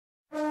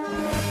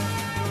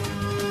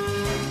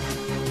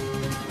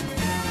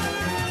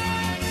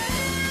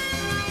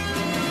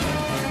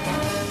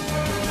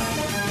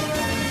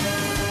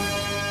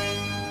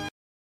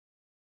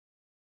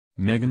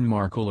Meghan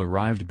Markle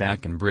arrived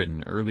back in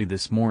Britain early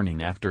this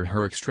morning after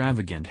her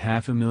extravagant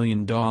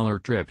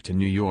 $500,000 trip to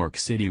New York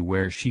City,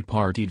 where she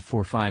partied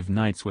for 5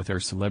 nights with her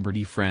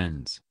celebrity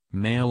friends,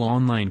 Mail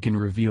Online can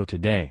reveal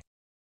today.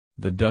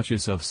 The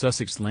Duchess of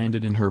Sussex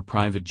landed in her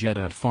private jet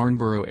at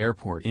Farnborough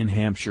Airport in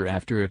Hampshire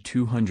after a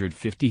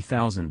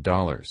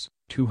 $250,000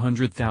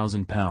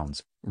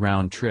 £200,000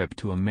 round trip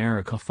to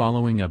America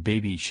following a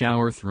baby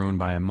shower thrown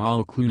by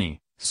Amal, Clooney,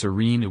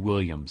 Serena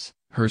Williams,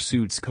 her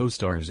Suits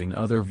co-stars and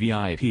other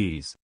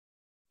VIPs.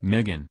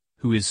 Meghan,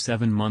 who is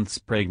 7 months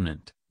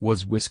pregnant,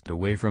 was whisked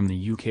away from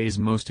the UK's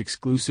most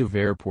exclusive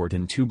airport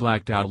in 2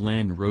 blacked-out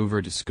Land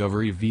Rover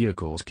Discovery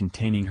vehicles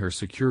containing her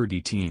security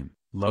team,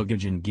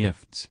 luggage and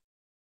gifts.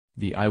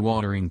 The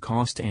eye-watering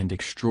cost and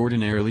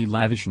extraordinarily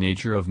lavish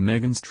nature of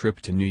Meghan's trip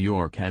to New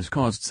York has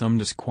caused some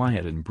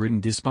disquiet in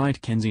Britain,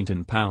 despite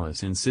Kensington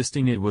Palace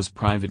insisting it was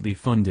privately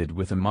funded,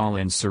 with Amal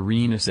and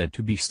Serena said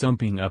to be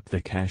stumping up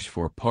the cash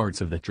for parts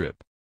of the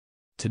trip.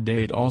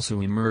 Today it also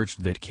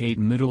emerged that Kate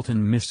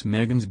Middleton missed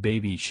Meghan's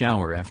baby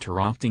shower after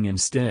opting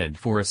instead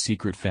for a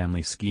secret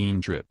family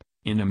skiing trip,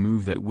 in a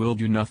move that will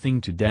do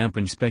nothing to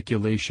dampen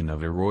speculation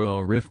of a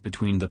royal rift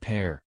between the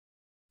pair.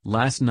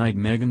 Last night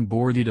Meghan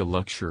boarded a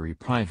luxury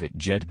private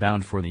jet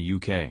bound for the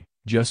UK,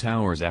 just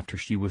hours after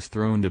she was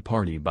thrown to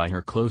party by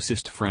her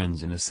closest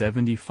friends in a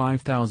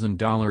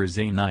 $75,000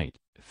 a night,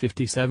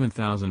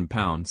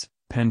 £57,000,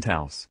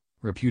 penthouse,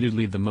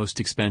 reputedly the most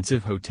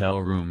expensive hotel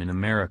room in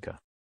America.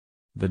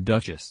 The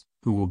Duchess,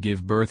 who will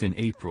give birth in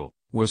April,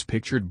 was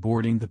pictured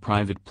boarding the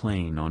private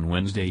plane on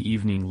Wednesday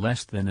evening,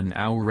 less than an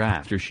hour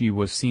after she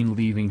was seen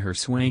leaving her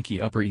swanky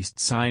Upper East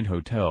Side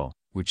hotel,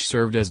 which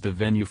served as the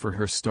venue for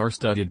her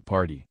star-studded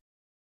party.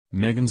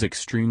 Meghan's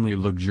extremely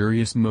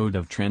luxurious mode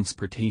of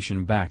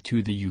transportation back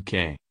to the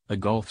UK, a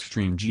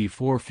Gulfstream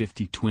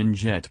G450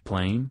 twin-jet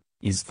plane,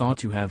 is thought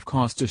to have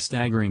cost a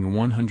staggering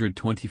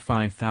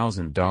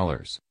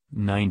 $125,000,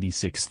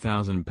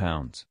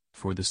 £96,000,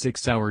 for the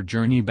 6-hour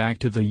journey back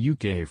to the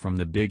UK from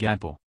the Big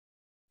Apple.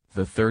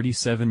 The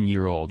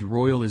 37-year-old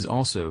royal is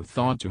also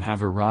thought to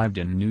have arrived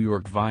in New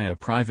York via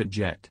private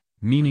jet,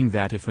 meaning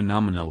that a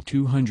phenomenal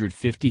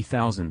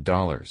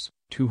 $250,000,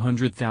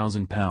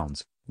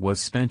 £200,000,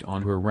 was spent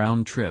on her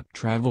round-trip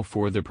travel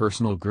for the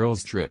personal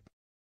girls' trip.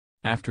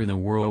 After the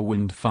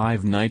whirlwind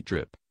 5-night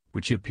trip,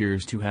 which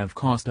appears to have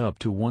cost up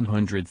to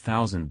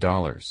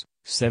 $100,000,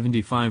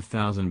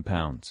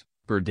 £75,000,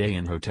 per day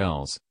in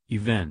hotels,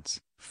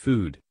 events,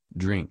 food,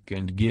 drink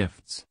and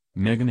gifts,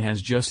 Meghan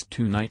has just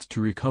 2 nights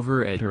to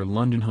recover at her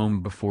London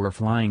home before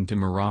flying to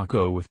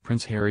Morocco with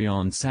Prince Harry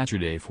on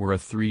Saturday for a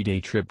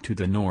 3-day trip to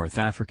the North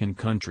African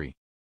country.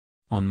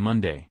 On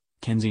Monday,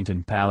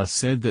 Kensington Palace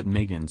said that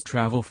Meghan's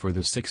travel for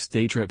the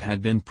 6-day trip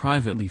had been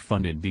privately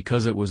funded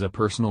because it was a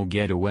personal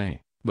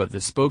getaway, but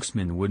the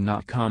spokesman would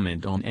not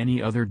comment on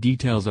any other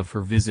details of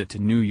her visit to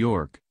New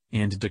York,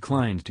 and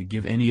declined to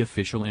give any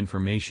official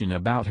information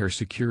about her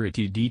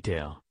security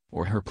detail,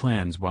 or her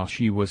plans while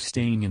she was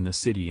staying in the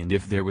city, and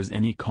if there was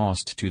any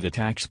cost to the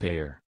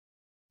taxpayer.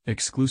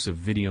 Exclusive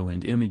video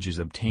and images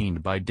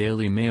obtained by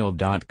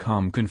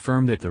DailyMail.com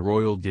confirm that the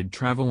royal did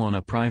travel on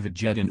a private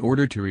jet in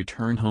order to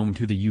return home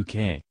to the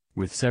UK,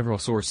 with several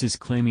sources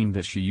claiming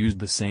that she used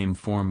the same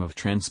form of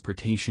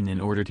transportation in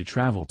order to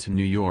travel to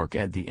New York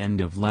at the end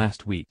of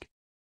last week.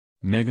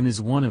 Meghan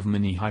is one of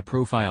many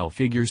high-profile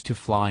figures to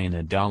fly in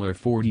a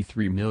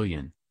 $43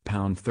 million,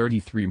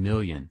 £33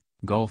 million,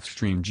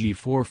 Gulfstream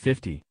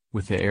G450,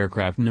 with the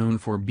aircraft known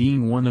for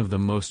being one of the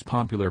most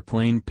popular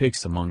plane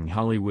picks among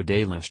Hollywood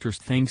A-listers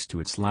thanks to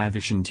its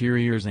lavish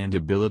interiors and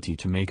ability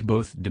to make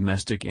both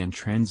domestic and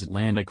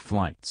transatlantic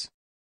flights.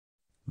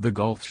 The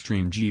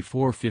Gulfstream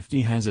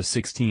G450 has a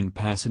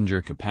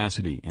 16-passenger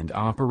capacity and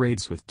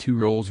operates with 2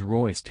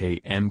 Rolls-Royce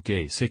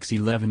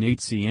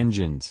TMK611-8C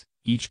engines,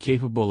 each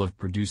capable of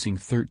producing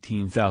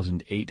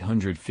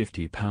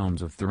 13,850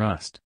 pounds of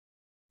thrust.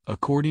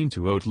 According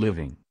to Haute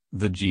Living,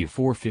 the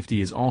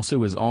G450 is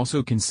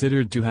also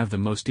considered to have the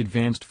most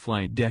advanced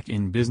flight deck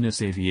in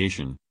business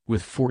aviation,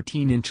 with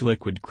 14-inch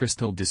liquid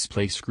crystal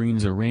display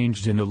screens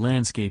arranged in a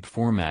landscape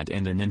format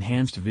and an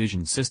enhanced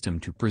vision system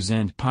to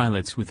present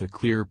pilots with a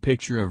clear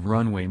picture of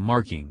runway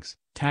markings,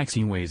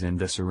 taxiways and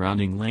the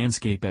surrounding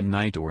landscape at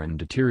night or in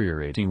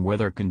deteriorating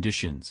weather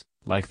conditions,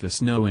 like the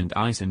snow and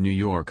ice in New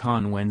York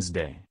on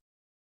Wednesday.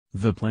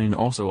 The plane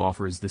also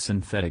offers the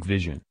synthetic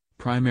vision,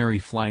 primary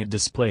flight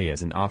display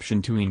as an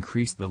option to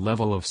increase the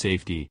level of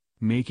safety,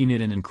 making it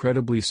an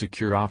incredibly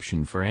secure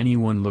option for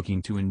anyone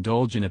looking to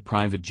indulge in a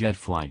private jet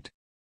flight.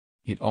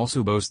 It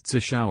also boasts a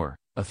shower,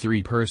 a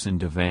 3-person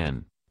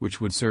divan, which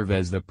would serve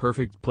as the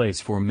perfect place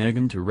for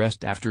Meghan to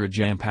rest after a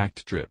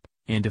jam-packed trip,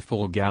 and a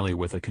full galley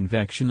with a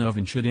convection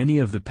oven should any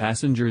of the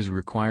passengers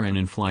require an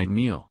in-flight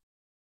meal.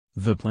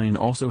 The plane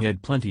also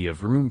had plenty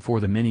of room for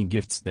the many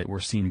gifts that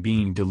were seen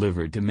being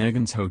delivered to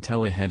Meghan's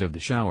hotel ahead of the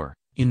shower.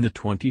 In the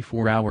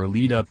 24-hour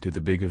lead-up to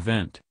the big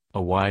event,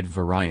 a wide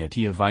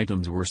variety of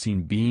items were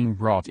seen being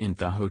brought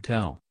into the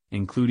hotel,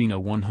 including a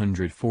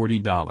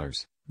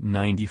 $140,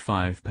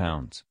 95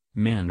 pounds,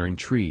 mandarin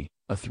tree,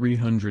 a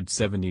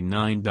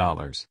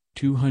 $379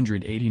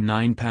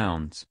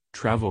 (£289)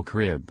 travel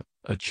crib,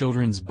 a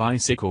children's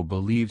bicycle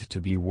believed to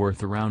be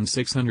worth around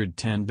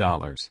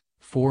 $610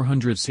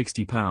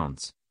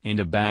 (£460), and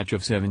a batch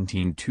of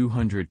 17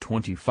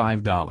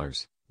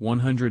 $225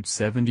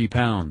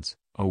 (£170)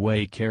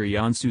 away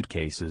carry-on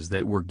suitcases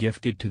that were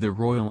gifted to the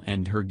royal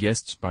and her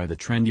guests by the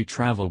trendy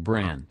travel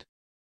brand.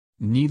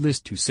 Needless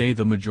to say,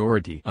 the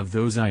majority of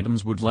those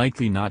items would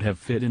likely not have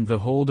fit in the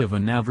hold of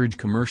an average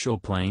commercial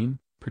plane,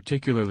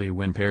 particularly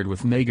when paired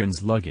with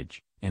Meghan's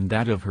luggage, and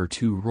that of her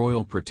two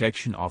royal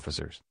protection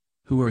officers,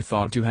 who are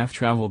thought to have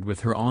traveled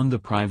with her on the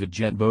private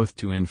jet both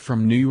to and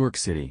from New York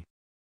City.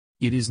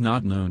 It is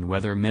not known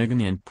whether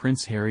Meghan and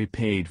Prince Harry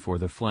paid for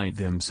the flight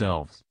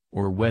themselves,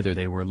 or whether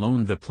they were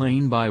loaned the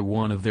plane by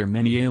one of their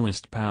many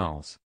A-list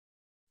pals.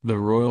 The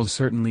royals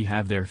certainly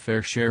have their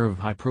fair share of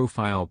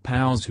high-profile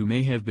pals who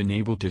may have been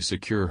able to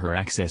secure her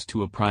access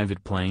to a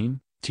private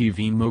plane.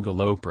 TV mogul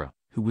Oprah,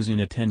 who was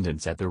in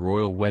attendance at the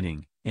royal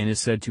wedding, and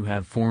is said to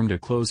have formed a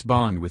close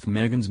bond with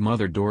Meghan's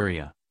mother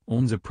Doria,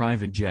 owns a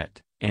private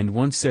jet, and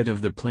once said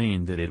of the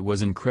plane that it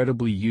was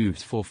incredibly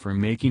useful for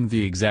making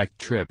the exact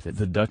trip that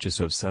the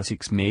Duchess of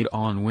Sussex made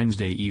on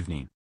Wednesday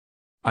evening.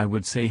 "I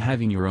would say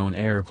having your own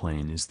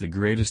airplane is the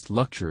greatest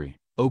luxury,"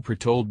 Oprah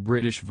told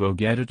British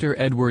Vogue editor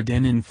Edward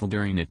Enninful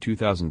during a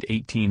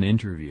 2018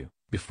 interview,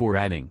 before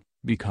adding,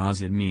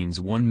 "Because it means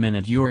one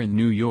minute you're in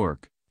New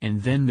York,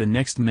 and then the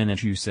next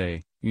minute you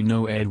say, 'You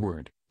know,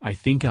 Edward, I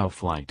think I'll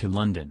fly to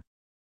London.'"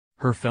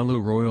 Her fellow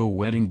royal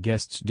wedding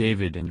guests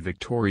David and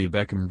Victoria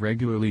Beckham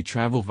regularly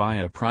travel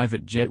via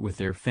private jet with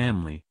their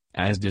family,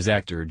 as does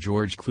actor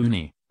George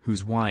Clooney,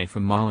 whose wife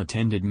Amal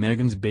attended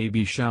Meghan's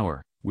baby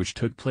shower, which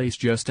took place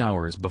just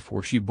hours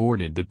before she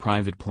boarded the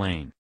private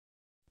plane.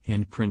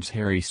 And Prince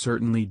Harry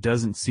certainly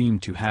doesn't seem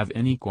to have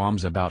any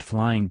qualms about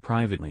flying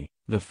privately.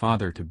 The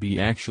father-to-be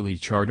actually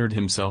chartered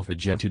himself a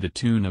jet to the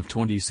tune of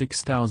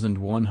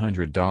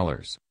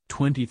 $26,100,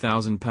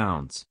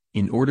 £20,000,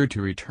 in order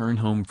to return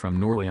home from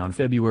Norway on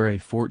February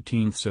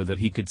 14 so that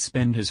he could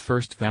spend his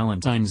first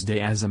Valentine's Day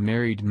as a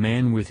married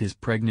man with his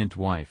pregnant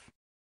wife.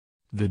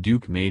 The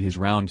Duke made his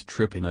round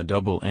trip in a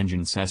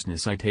double-engine Cessna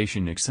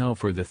Citation XL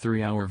for the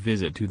 3-hour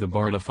visit to the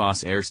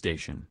Bardufoss Air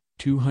Station,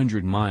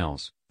 200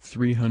 miles,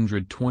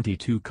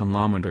 322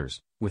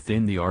 kilometers,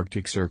 within the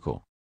Arctic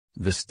Circle.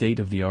 The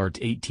state-of-the-art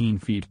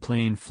 18-feet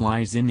plane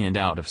flies in and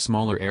out of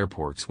smaller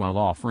airports while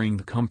offering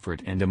the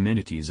comfort and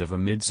amenities of a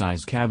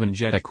mid-sized cabin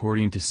jet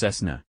according to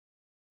Cessna.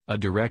 A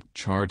direct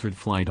chartered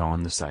flight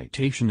on the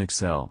Citation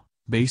XL,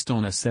 based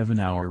on a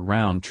 7-hour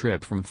round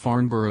trip from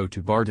Farnborough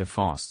to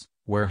Bardufoss,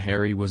 where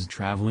Harry was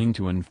traveling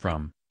to and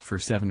from, for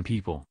 7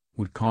 people,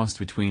 would cost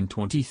between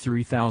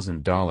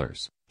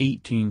 $23,000,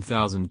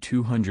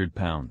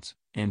 £18,200,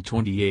 and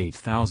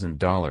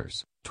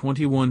 $28,000,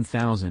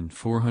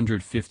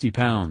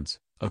 £21,450,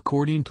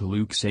 according to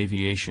Luke's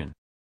Aviation.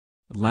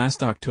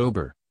 Last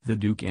October, the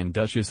Duke and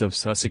Duchess of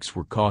Sussex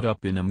were caught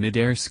up in a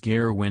mid-air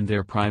scare when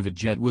their private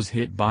jet was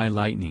hit by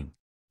lightning.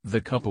 The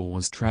couple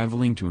was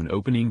traveling to an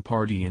opening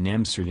party in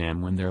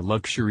Amsterdam when their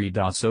luxury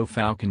Dassault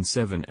Falcon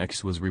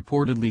 7X was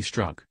reportedly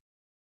struck.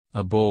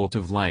 A bolt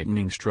of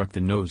lightning struck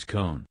the nose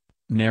cone,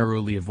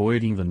 narrowly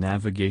avoiding the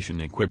navigation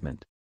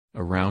equipment.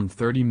 Around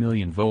 30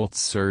 million volts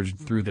surged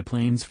through the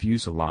plane's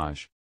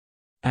fuselage.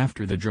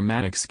 After the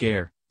dramatic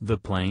scare, the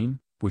plane,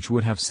 which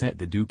would have set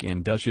the Duke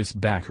and Duchess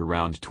back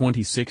around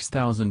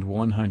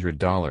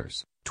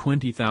 $26,100,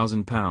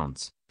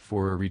 £20,000,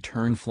 for a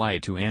return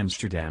flight to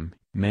Amsterdam,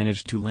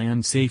 managed to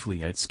land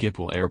safely at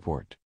Schiphol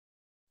Airport.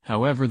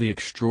 However, the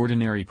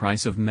extraordinary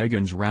price of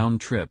Meghan's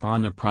round trip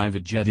on a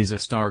private jet is a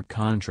stark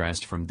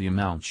contrast from the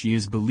amount she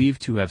is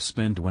believed to have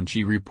spent when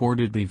she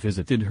reportedly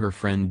visited her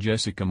friend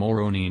Jessica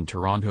Mulroney in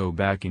Toronto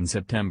back in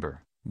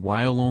September.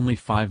 While only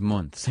 5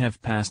 months have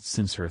passed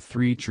since her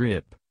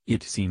 3-trip,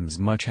 it seems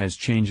much has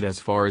changed as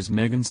far as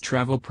Meghan's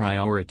travel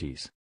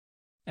priorities.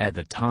 At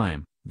the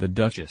time, the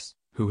Duchess,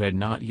 who had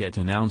not yet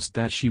announced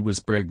that she was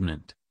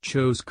pregnant,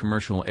 chose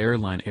commercial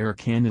airline Air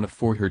Canada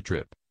for her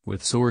trip,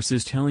 with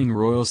sources telling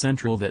Royal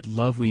Central that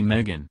lovely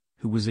Meghan,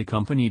 who was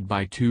accompanied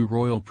by 2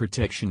 royal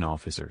protection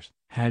officers,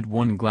 had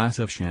 1 glass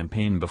of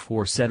champagne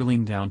before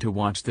settling down to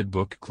watch The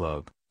Book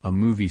Club, a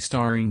movie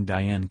starring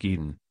Diane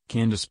Keaton,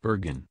 Candice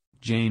Bergen,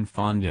 Jane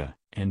Fonda,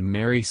 and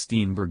Mary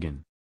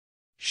Steenburgen.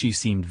 She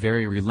seemed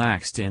very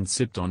relaxed and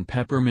sipped on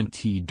peppermint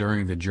tea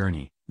during the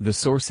journey, the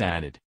source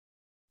added.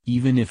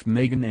 Even if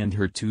Meghan and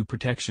her 2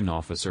 protection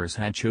officers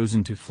had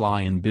chosen to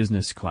fly in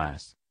business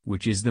class,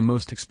 which is the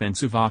most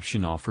expensive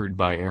option offered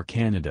by Air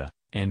Canada,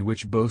 and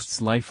which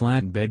boasts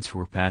lie-flat beds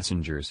for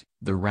passengers,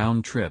 the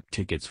round-trip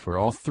tickets for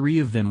all 3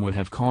 of them would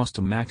have cost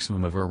a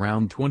maximum of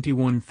around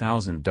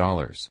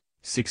 $21,000,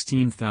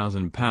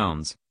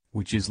 £16,000,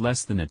 which is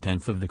less than a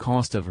tenth of the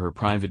cost of her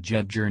private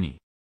jet journey.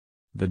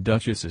 The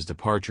Duchess's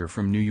departure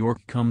from New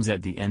York comes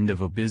at the end of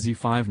a busy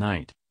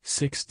 5-night,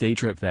 6-day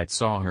trip that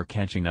saw her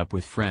catching up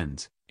with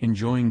friends,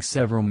 enjoying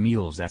several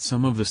meals at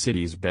some of the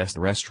city's best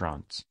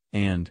restaurants,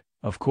 and,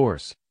 of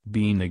course,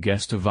 being a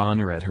guest of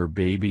honor at her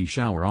baby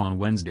shower on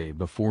Wednesday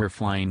before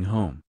flying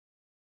home.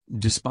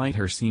 Despite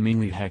her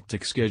seemingly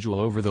hectic schedule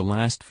over the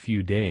last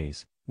few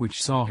days,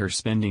 which saw her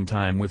spending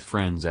time with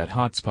friends at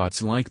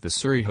hotspots like the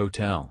Surrey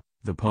Hotel,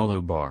 the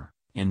Polo Bar,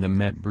 and the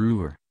Met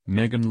Brewer,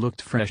 Meghan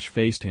looked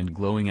fresh-faced and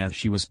glowing as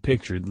she was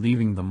pictured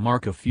leaving the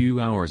Mark a few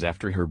hours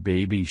after her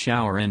baby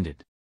shower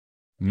ended.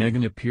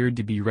 Meghan appeared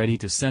to be ready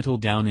to settle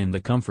down in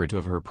the comfort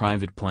of her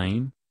private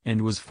plane,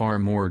 and was far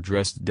more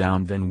dressed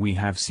down than we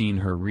have seen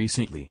her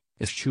recently,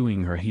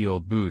 eschewing her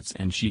heeled boots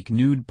and chic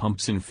nude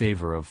pumps in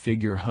favor of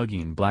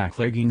figure-hugging black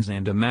leggings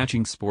and a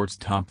matching sports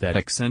top that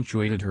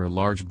accentuated her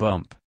large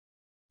bump.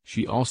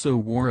 She also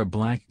wore a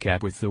black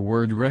cap with the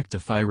word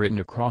Rectify written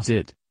across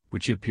it,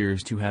 which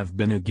appears to have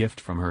been a gift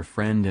from her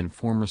friend and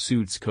former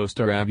Suits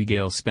co-star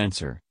Abigail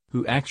Spencer,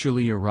 who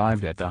actually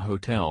arrived at the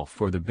hotel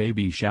for the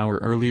baby shower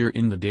earlier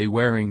in the day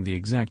wearing the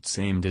exact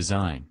same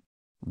design.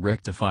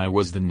 Rectify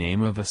was the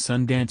name of a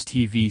Sundance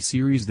TV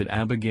series that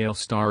Abigail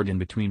starred in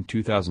between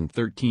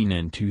 2013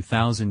 and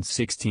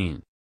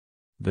 2016.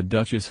 The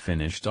Duchess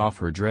finished off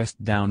her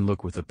dressed-down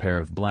look with a pair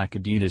of black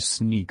Adidas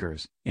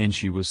sneakers, and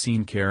she was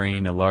seen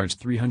carrying a large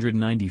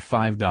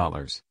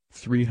 $395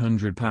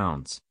 (300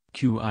 pounds)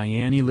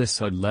 Annie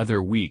Lissud leather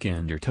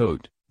weekender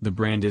tote. The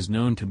brand is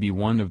known to be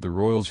one of the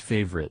royals'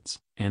 favorites,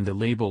 and the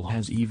label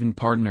has even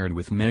partnered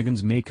with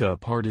Meghan's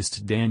makeup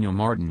artist Daniel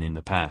Martin in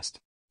the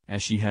past.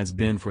 As she has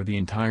been for the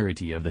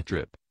entirety of the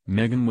trip,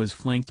 Meghan was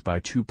flanked by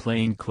 2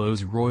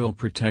 plainclothes royal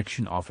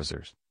protection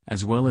officers,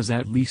 as well as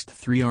at least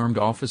 3 armed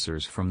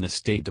officers from the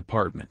State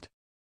Department.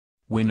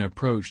 When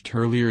approached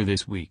earlier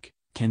this week,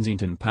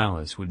 Kensington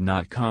Palace would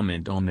not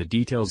comment on the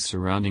details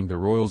surrounding the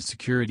royals'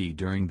 security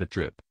during the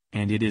trip,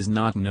 and it is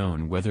not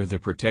known whether the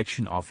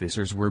protection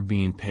officers were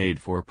being paid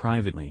for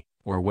privately,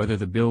 or whether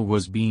the bill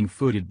was being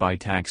footed by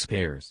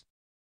taxpayers.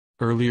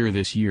 Earlier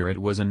this year it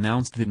was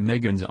announced that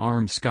Meghan's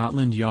armed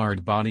Scotland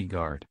Yard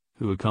bodyguard,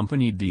 who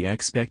accompanied the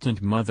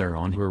expectant mother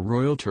on her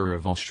royal tour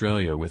of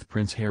Australia with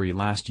Prince Harry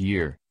last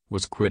year,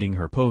 was quitting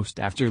her post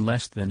after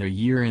less than a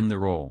year in the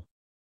role.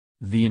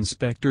 The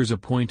inspector's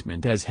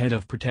appointment as head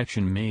of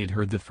protection made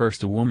her the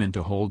first woman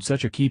to hold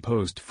such a key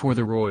post for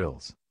the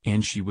royals,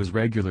 and she was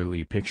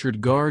regularly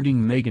pictured guarding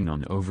Meghan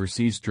on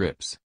overseas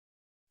trips.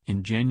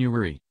 In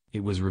January,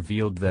 it was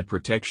revealed that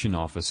protection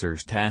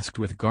officers tasked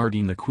with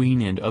guarding the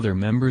Queen and other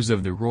members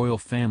of the royal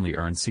family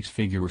earned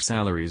 6-figure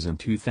salaries in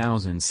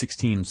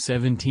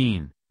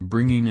 2016-17,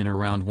 bringing in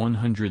around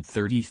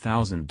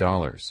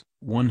 $130,000,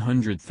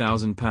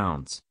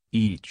 £100,000,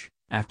 each,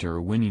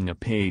 after winning a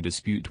pay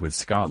dispute with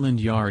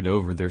Scotland Yard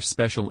over their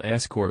special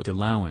escort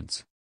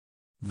allowance.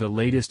 The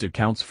latest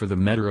accounts for the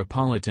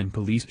Metropolitan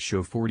Police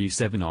show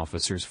 47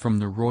 officers from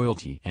the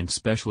Royalty and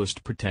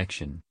Specialist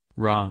Protection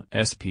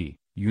 (RA-SP)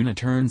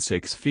 unit earned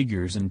 6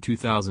 figures in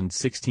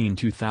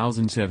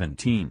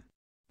 2016-2017.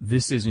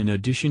 This is in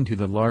addition to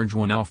the large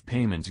one-off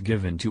payments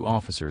given to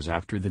officers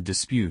after the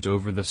dispute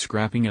over the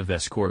scrapping of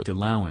escort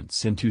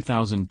allowance in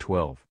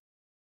 2012.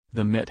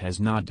 The Met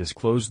has not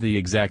disclosed the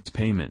exact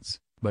payments,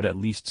 but at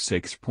least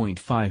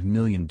 $6.5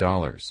 million,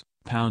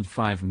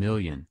 £5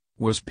 million,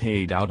 was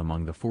paid out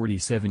among the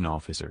 47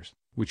 officers,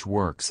 which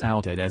works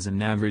out at as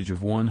an average of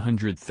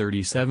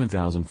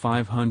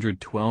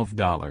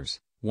 $137,512,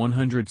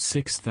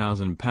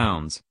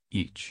 £106,000,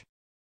 each.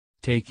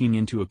 Taking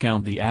into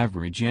account the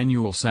average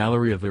annual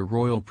salary of a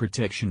royal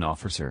protection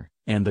officer,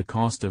 and the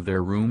cost of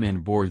their room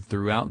and board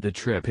throughout the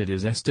trip, it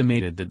is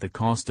estimated that the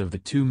cost of the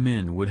 2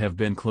 men would have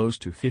been close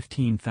to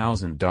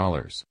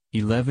 $15,000,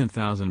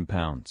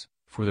 £11,000,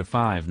 for the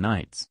 5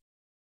 nights.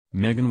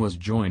 Meghan was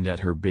joined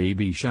at her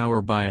baby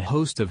shower by a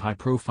host of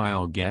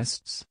high-profile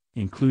guests,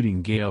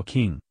 including Gayle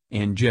King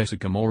and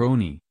Jessica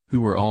Mulroney,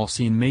 who were all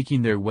seen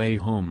making their way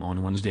home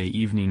on Wednesday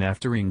evening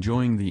after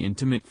enjoying the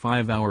intimate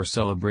 5-hour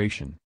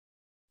celebration.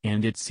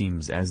 And it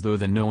seems as though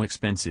the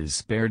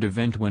no-expenses-spared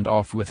event went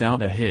off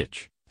without a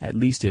hitch, at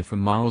least if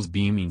Amal's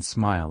beaming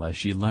smile as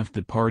she left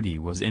the party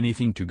was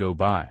anything to go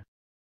by.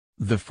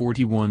 The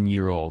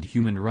 41-year-old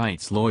human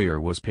rights lawyer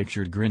was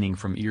pictured grinning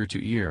from ear to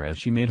ear as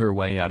she made her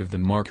way out of the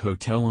Mark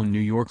Hotel on New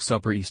York's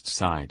Upper East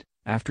Side,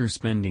 after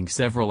spending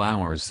several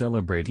hours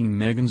celebrating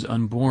Meghan's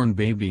unborn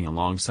baby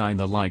alongside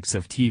the likes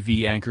of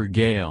TV anchor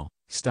Gayle,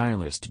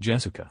 stylist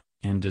Jessica,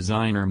 and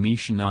designer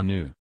Misha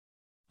Nanu.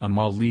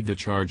 Amal led the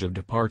charge of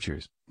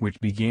departures, which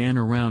began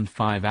around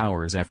 5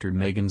 hours after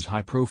Meghan's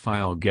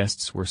high-profile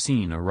guests were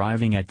seen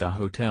arriving at the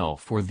hotel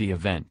for the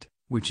event,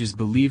 which is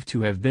believed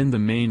to have been the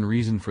main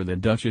reason for the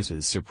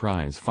Duchess's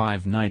surprise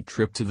 5-night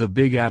trip to the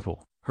Big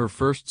Apple, her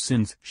first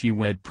since she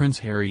wed Prince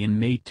Harry in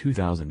May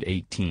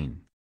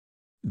 2018.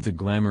 The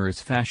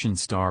glamorous fashion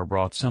star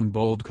brought some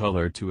bold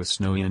color to a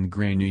snowy and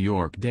gray New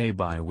York day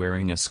by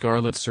wearing a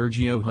scarlet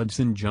Sergio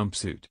Hudson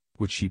jumpsuit,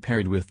 which she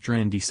paired with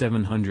trendy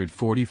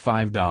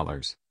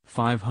 $745,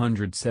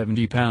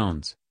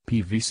 £570,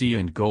 PVC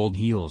and gold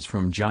heels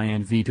from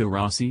Giant Vito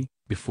Rossi,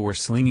 before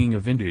slinging a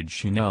vintage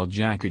Chanel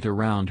jacket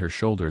around her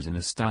shoulders in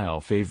a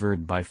style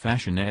favored by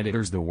fashion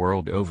editors the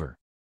world over.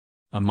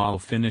 Amal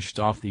finished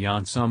off the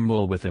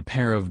ensemble with a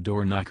pair of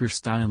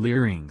door-knocker-style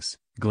earrings,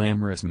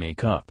 glamorous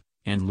makeup,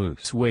 and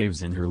loose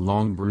waves in her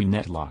long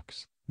brunette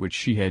locks, which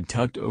she had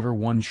tucked over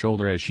one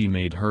shoulder as she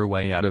made her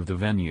way out of the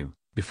venue,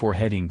 before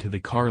heading to the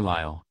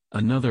Carlyle,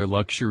 another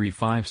luxury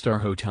five-star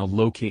hotel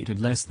located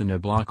less than a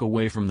block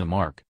away from the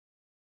Mark.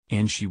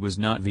 And she was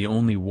not the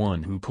only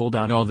one who pulled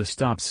out all the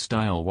stops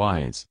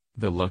style-wise.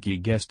 The lucky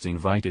guests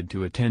invited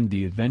to attend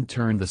the event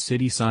turned the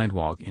city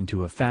sidewalk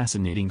into a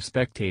fascinating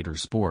spectator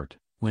sport,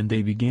 when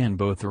they began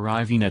both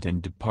arriving at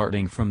and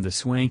departing from the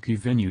swanky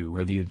venue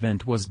where the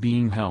event was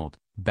being held,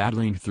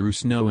 battling through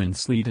snow and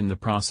sleet in the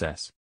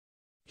process.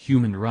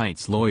 Human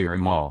rights lawyer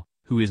Amal,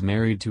 who is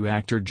married to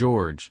actor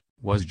George,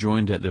 was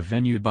joined at the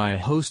venue by a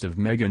host of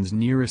Meghan's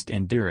nearest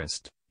and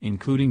dearest,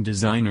 including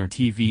designer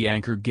TV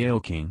anchor Gayle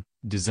King,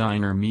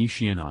 designer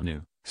Misha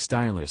Nanu,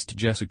 stylist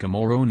Jessica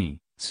Mulroney,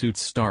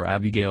 Suits star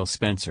Abigail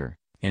Spencer,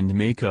 and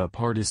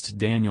makeup artist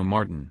Daniel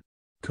Martin.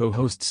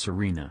 Co-host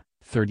Serena,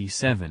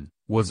 37,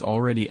 was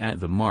already at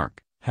the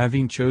Mark,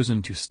 having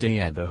chosen to stay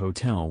at the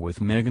hotel with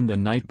Meghan the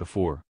night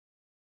before.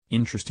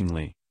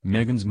 Interestingly,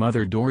 Meghan's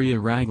mother Doria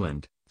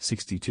Ragland,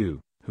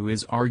 62, who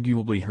is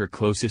arguably her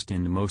closest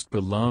and most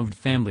beloved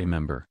family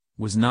member,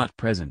 was not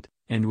present,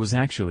 and was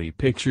actually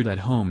pictured at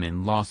home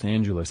in Los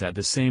Angeles at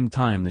the same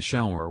time the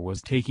shower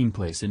was taking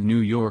place in New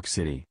York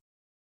City.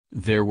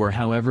 There were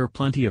however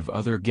plenty of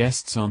other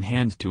guests on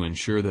hand to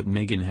ensure that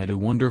Meghan had a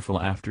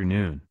wonderful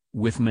afternoon,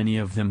 with many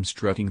of them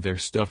strutting their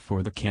stuff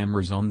for the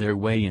cameras on their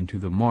way into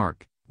the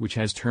Mark, which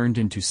has turned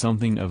into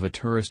something of a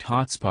tourist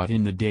hotspot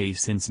in the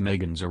days since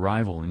Meghan's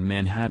arrival in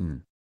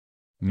Manhattan.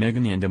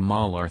 Meghan and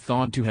Amal are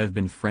thought to have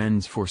been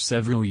friends for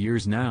several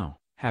years now,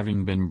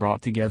 having been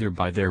brought together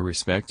by their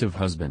respective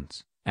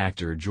husbands,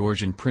 actor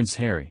George and Prince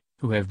Harry,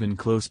 who have been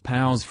close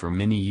pals for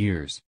many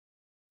years.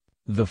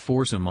 The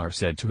foursome are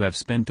said to have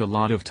spent a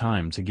lot of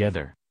time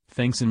together,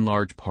 thanks in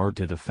large part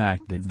to the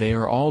fact that they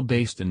are all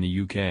based in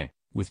the UK,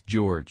 with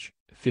George,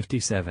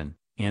 57,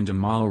 and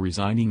Amal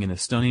residing in a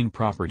stunning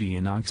property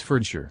in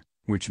Oxfordshire,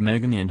 which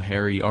Meghan and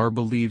Harry are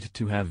believed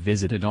to have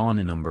visited on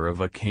a number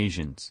of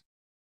occasions.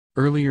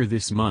 Earlier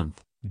this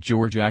month,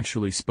 George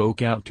actually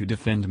spoke out to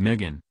defend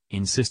Meghan,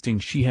 insisting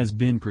she has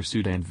been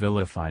pursued and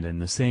vilified in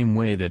the same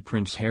way that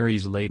Prince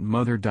Harry's late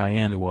mother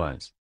Diana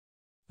was.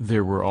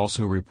 There were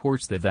also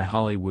reports that the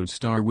Hollywood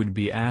star would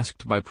be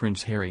asked by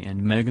Prince Harry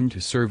and Meghan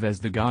to serve as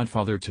the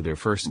godfather to their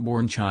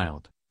firstborn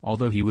child,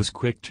 although he was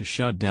quick to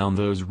shut down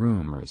those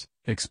rumors,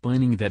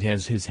 explaining that he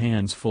has his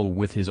hands full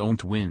with his own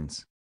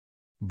twins.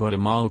 But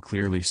Amal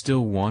clearly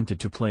still wanted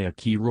to play a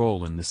key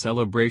role in the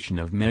celebration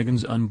of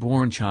Meghan's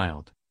unborn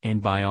child, and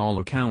by all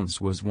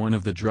accounts was one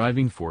of the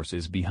driving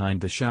forces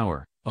behind the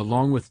shower,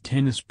 along with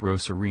tennis pro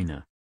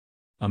Serena.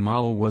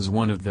 Amal was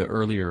one of the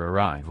earlier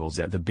arrivals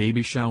at the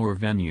baby shower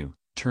venue,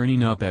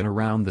 turning up at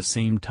around the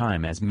same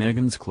time as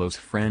Meghan's close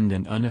friend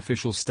and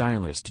unofficial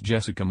stylist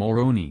Jessica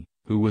Mulroney,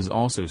 who was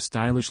also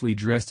stylishly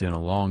dressed in a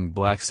long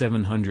black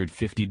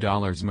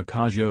 $750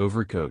 macaje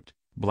overcoat,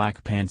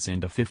 black pants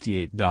and a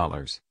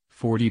 $58,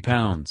 40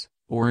 pounds,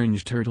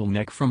 orange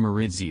turtleneck from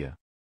Aritzia.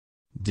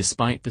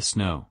 Despite the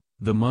snow,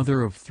 the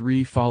mother of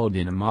three followed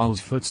in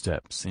Amal's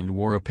footsteps and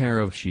wore a pair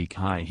of chic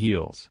high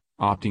heels,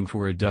 opting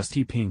for a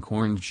dusty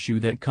pink-orange shoe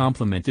that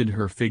complemented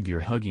her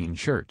figure-hugging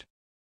shirt.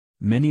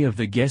 Many of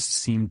the guests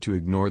seemed to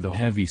ignore the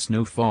heavy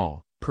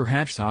snowfall,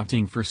 perhaps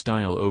opting for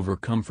style over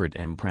comfort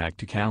and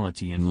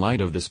practicality in light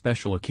of the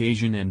special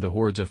occasion and the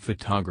hordes of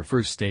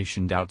photographers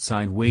stationed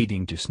outside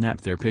waiting to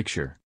snap their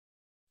picture.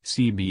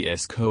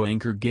 CBS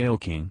co-anchor Gayle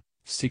King,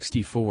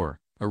 64,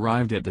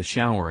 arrived at the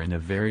shower in a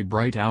very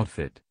bright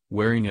outfit,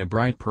 wearing a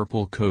bright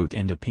purple coat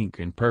and a pink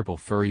and purple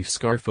furry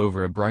scarf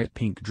over a bright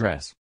pink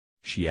dress.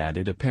 She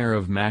added a pair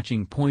of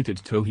matching pointed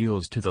toe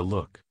heels to the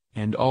look,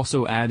 and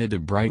also added a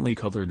brightly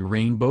colored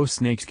rainbow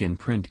snakeskin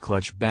print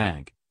clutch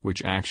bag,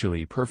 which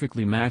actually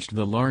perfectly matched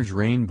the large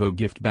rainbow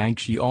gift bag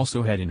she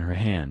also had in her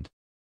hand.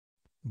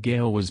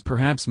 Gayle was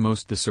perhaps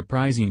most the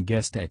surprising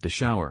guest at the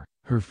shower.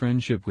 Her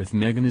friendship with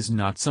Meghan is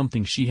not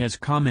something she has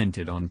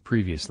commented on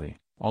previously,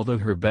 although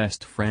her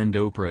best friend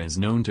Oprah is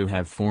known to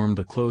have formed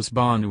a close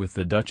bond with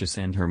the Duchess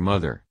and her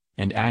mother,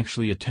 and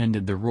actually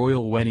attended the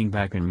royal wedding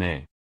back in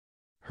May.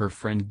 Her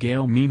friend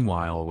Gayle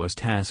meanwhile was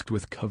tasked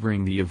with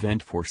covering the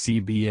event for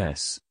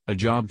CBS, a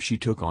job she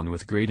took on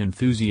with great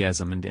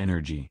enthusiasm and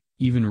energy,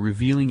 even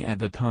revealing at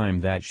the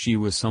time that she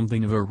was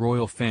something of a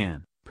royal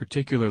fan,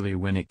 particularly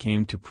when it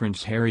came to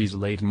Prince Harry's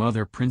late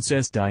mother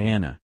Princess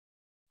Diana.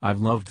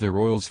 "I've loved the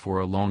royals for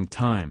a long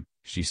time,"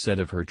 she said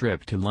of her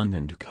trip to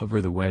London to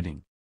cover the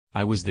wedding.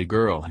 "I was the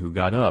girl who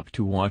got up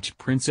to watch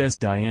Princess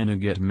Diana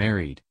get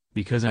married,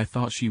 because I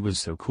thought she was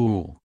so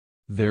cool.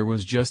 There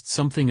was just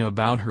something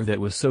about her that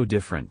was so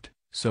different,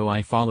 so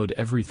I followed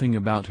everything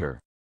about her.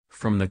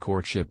 From the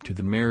courtship to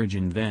the marriage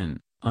and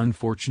then,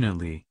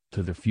 unfortunately,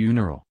 to the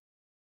funeral."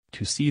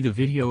 To see the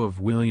video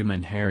of William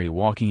and Harry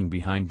walking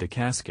behind the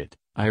casket,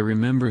 I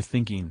remember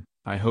thinking,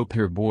 I hope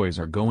her boys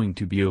are going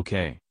to be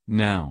okay.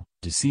 Now,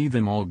 to see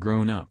them all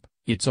grown up,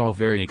 it's all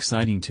very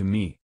exciting to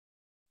me.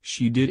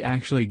 She did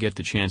actually get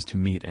the chance to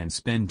meet and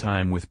spend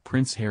time with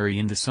Prince Harry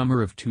in the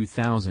summer of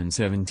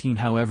 2017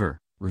 however,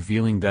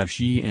 revealing that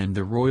she and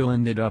the royal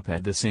ended up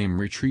at the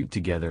same retreat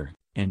together,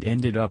 and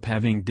ended up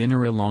having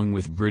dinner along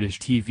with British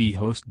TV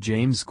host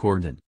James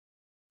Corden.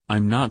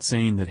 "I'm not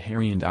saying that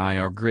Harry and I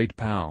are great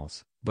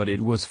pals, but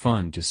it was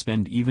fun to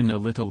spend even a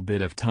little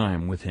bit of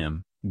time with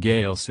him,"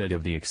 Gayle said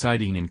of the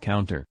exciting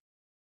encounter.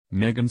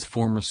 Meghan's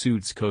former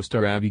Suits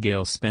co-star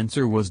Abigail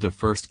Spencer was the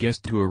first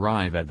guest to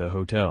arrive at the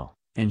hotel,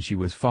 and she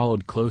was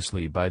followed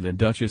closely by the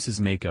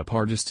Duchess's makeup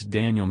artist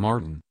Daniel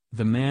Martin,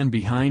 the man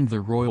behind the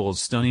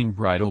royal's stunning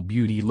bridal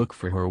beauty look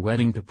for her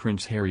wedding to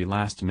Prince Harry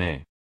last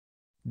May.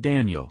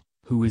 Daniel,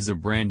 who is a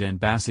brand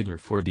ambassador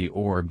for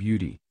Dior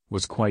Beauty,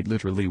 was quite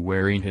literally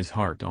wearing his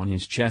heart on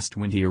his chest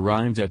when he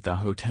arrived at the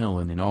hotel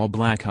in an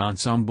all-black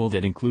ensemble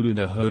that included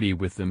a hoodie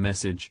with the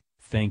message,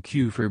 "Thank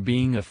you for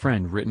being a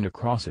friend," written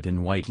across it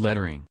in white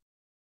lettering.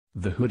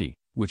 The hoodie,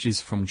 which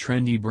is from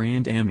trendy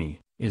brand Ami,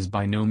 is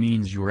by no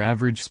means your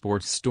average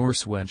sports store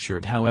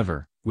sweatshirt,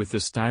 however, with the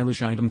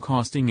stylish item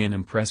costing an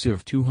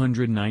impressive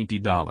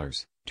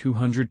 $290,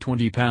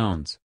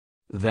 £220.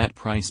 That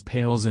price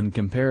pales in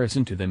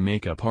comparison to the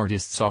makeup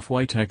artist's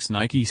off-white X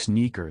Nike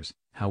sneakers,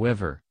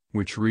 however,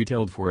 which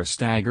retailed for a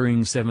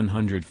staggering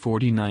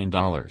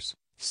 $749,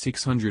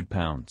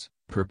 £600,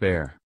 per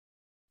pair.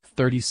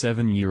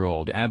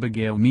 37-year-old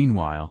Abigail,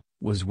 meanwhile,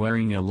 was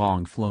wearing a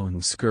long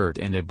flowing skirt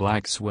and a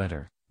black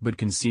sweater, but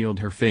concealed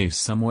her face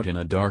somewhat in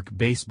a dark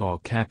baseball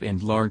cap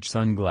and large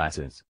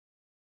sunglasses.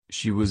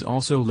 She was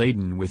also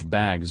laden with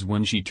bags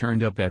when she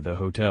turned up at the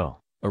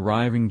hotel,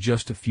 arriving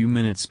just a few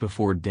minutes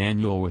before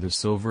Daniel with a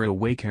silver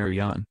away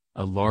carry-on,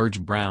 a large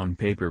brown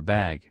paper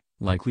bag,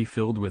 likely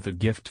filled with a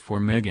gift for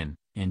Meghan,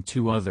 and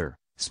two other,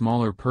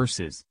 smaller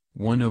purses,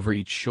 one over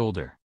each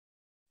shoulder.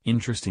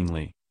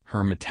 Interestingly,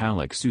 her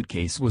metallic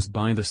suitcase was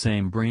by the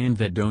same brand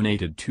that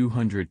donated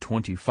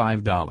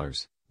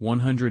 $225,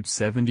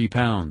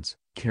 £170,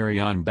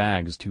 carry-on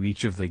bags to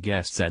each of the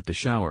guests at the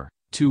shower.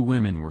 Two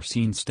women were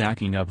seen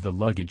stacking up the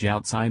luggage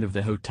outside of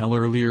the hotel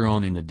earlier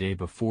on in the day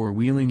before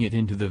wheeling it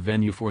into the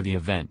venue for the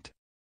event.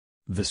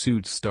 The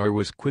Suits star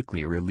was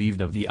quickly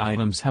relieved of the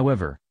items,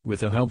 however,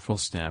 with a helpful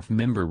staff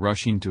member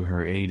rushing to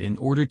her aid in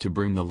order to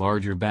bring the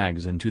larger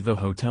bags into the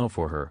hotel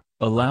for her,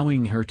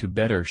 allowing her to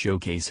better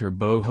showcase her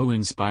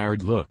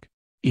boho-inspired look.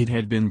 It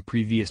had been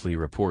previously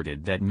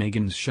reported that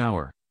Meghan's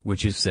shower,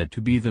 which is said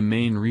to be the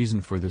main reason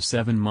for the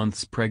 7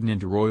 months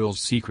pregnant royal's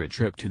secret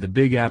trip to the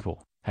Big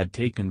Apple, had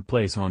taken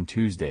place on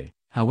Tuesday.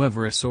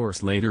 However, a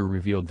source later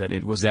revealed that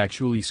it was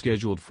actually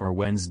scheduled for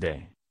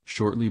Wednesday,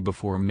 shortly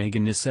before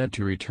Meghan is set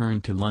to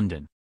return to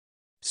London.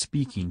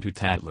 Speaking to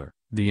Tatler,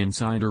 the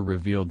insider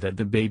revealed that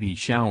the baby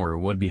shower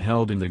would be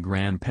held in the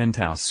Grand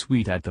Penthouse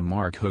suite at the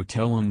Mark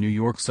Hotel on New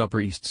York's Upper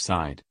East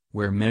Side,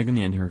 where Meghan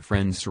and her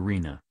friend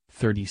Serena,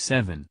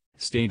 37,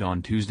 stayed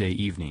on Tuesday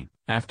evening,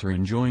 after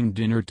enjoying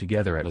dinner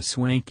together at a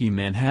swanky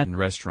Manhattan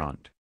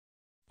restaurant.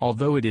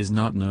 Although it is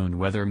not known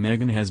whether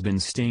Meghan has been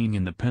staying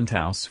in the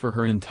penthouse for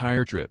her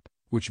entire trip,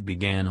 which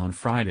began on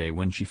Friday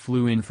when she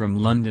flew in from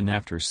London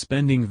after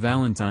spending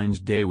Valentine's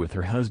Day with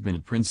her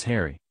husband Prince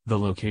Harry, the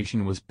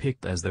location was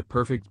picked as the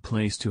perfect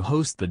place to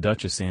host the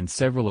Duchess and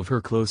several of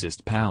her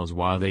closest pals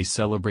while they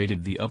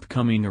celebrated the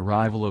upcoming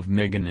arrival of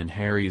Meghan and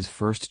Harry's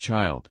first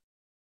child.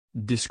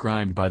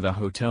 Described by the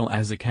hotel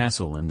as a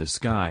castle in the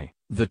sky,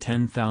 the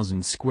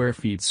 10,000 square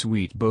feet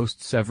suite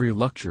boasts every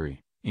luxury,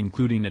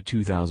 including a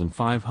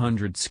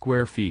 2,500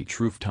 square feet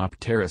rooftop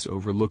terrace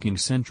overlooking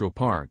Central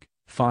Park,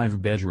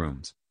 5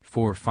 bedrooms,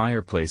 4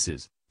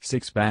 fireplaces,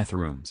 6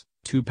 bathrooms,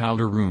 2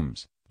 powder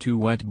rooms, 2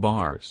 wet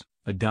bars,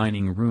 a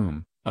dining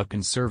room, a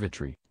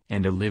conservatory,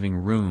 and a living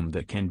room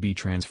that can be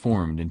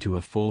transformed into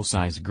a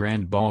full-size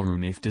grand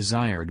ballroom if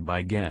desired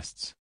by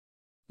guests.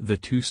 The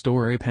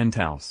 2-story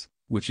penthouse,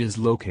 which is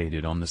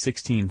located on the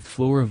 16th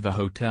floor of the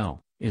hotel,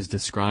 is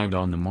described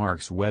on the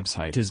Mark's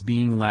website as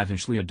being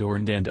lavishly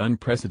adorned and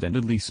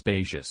unprecedentedly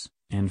spacious,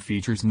 and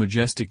features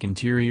majestic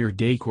interior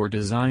decor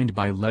designed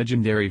by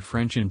legendary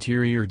French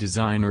interior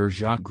designer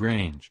Jacques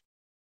Grange.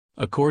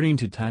 According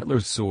to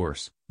Tatler's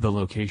source, the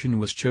location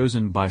was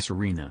chosen by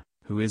Serena,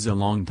 who is a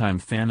longtime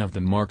fan of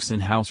the Mark's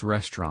in-house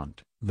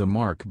restaurant, The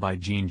Mark by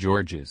Jean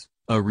Georges,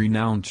 a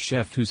renowned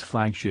chef whose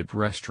flagship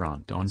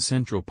restaurant on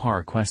Central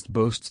Park West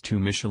boasts 2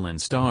 Michelin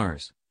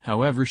stars.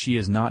 However, she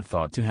is not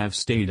thought to have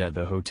stayed at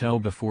the hotel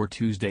before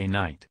Tuesday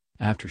night,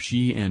 after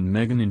she and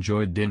Meghan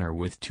enjoyed dinner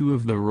with 2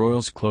 of the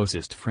royals'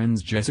 closest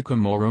friends, Jessica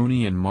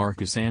Mulroney and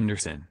Marcus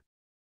Anderson.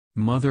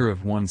 Mother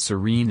of 1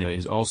 Serena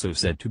is also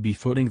said to be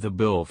footing the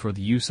bill for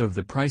the use of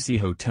the pricey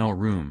hotel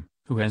room,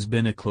 who has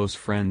been a close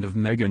friend of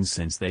Meghan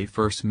since they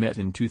first met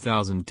in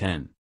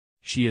 2010.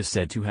 She is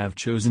said to have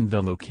chosen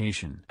the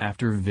location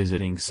after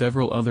visiting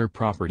several other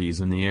properties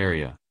in the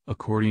area,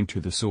 according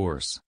to the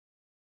source.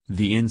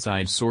 The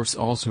inside source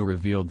also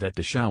revealed that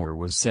the shower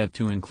was set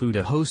to include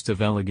a host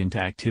of elegant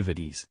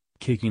activities,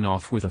 kicking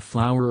off with a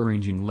flower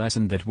arranging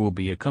lesson that will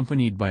be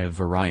accompanied by a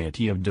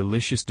variety of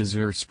delicious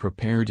desserts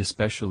prepared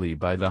especially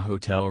by the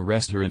hotel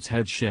restaurant's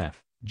head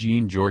chef,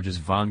 Jean Georges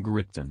von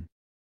Grichten.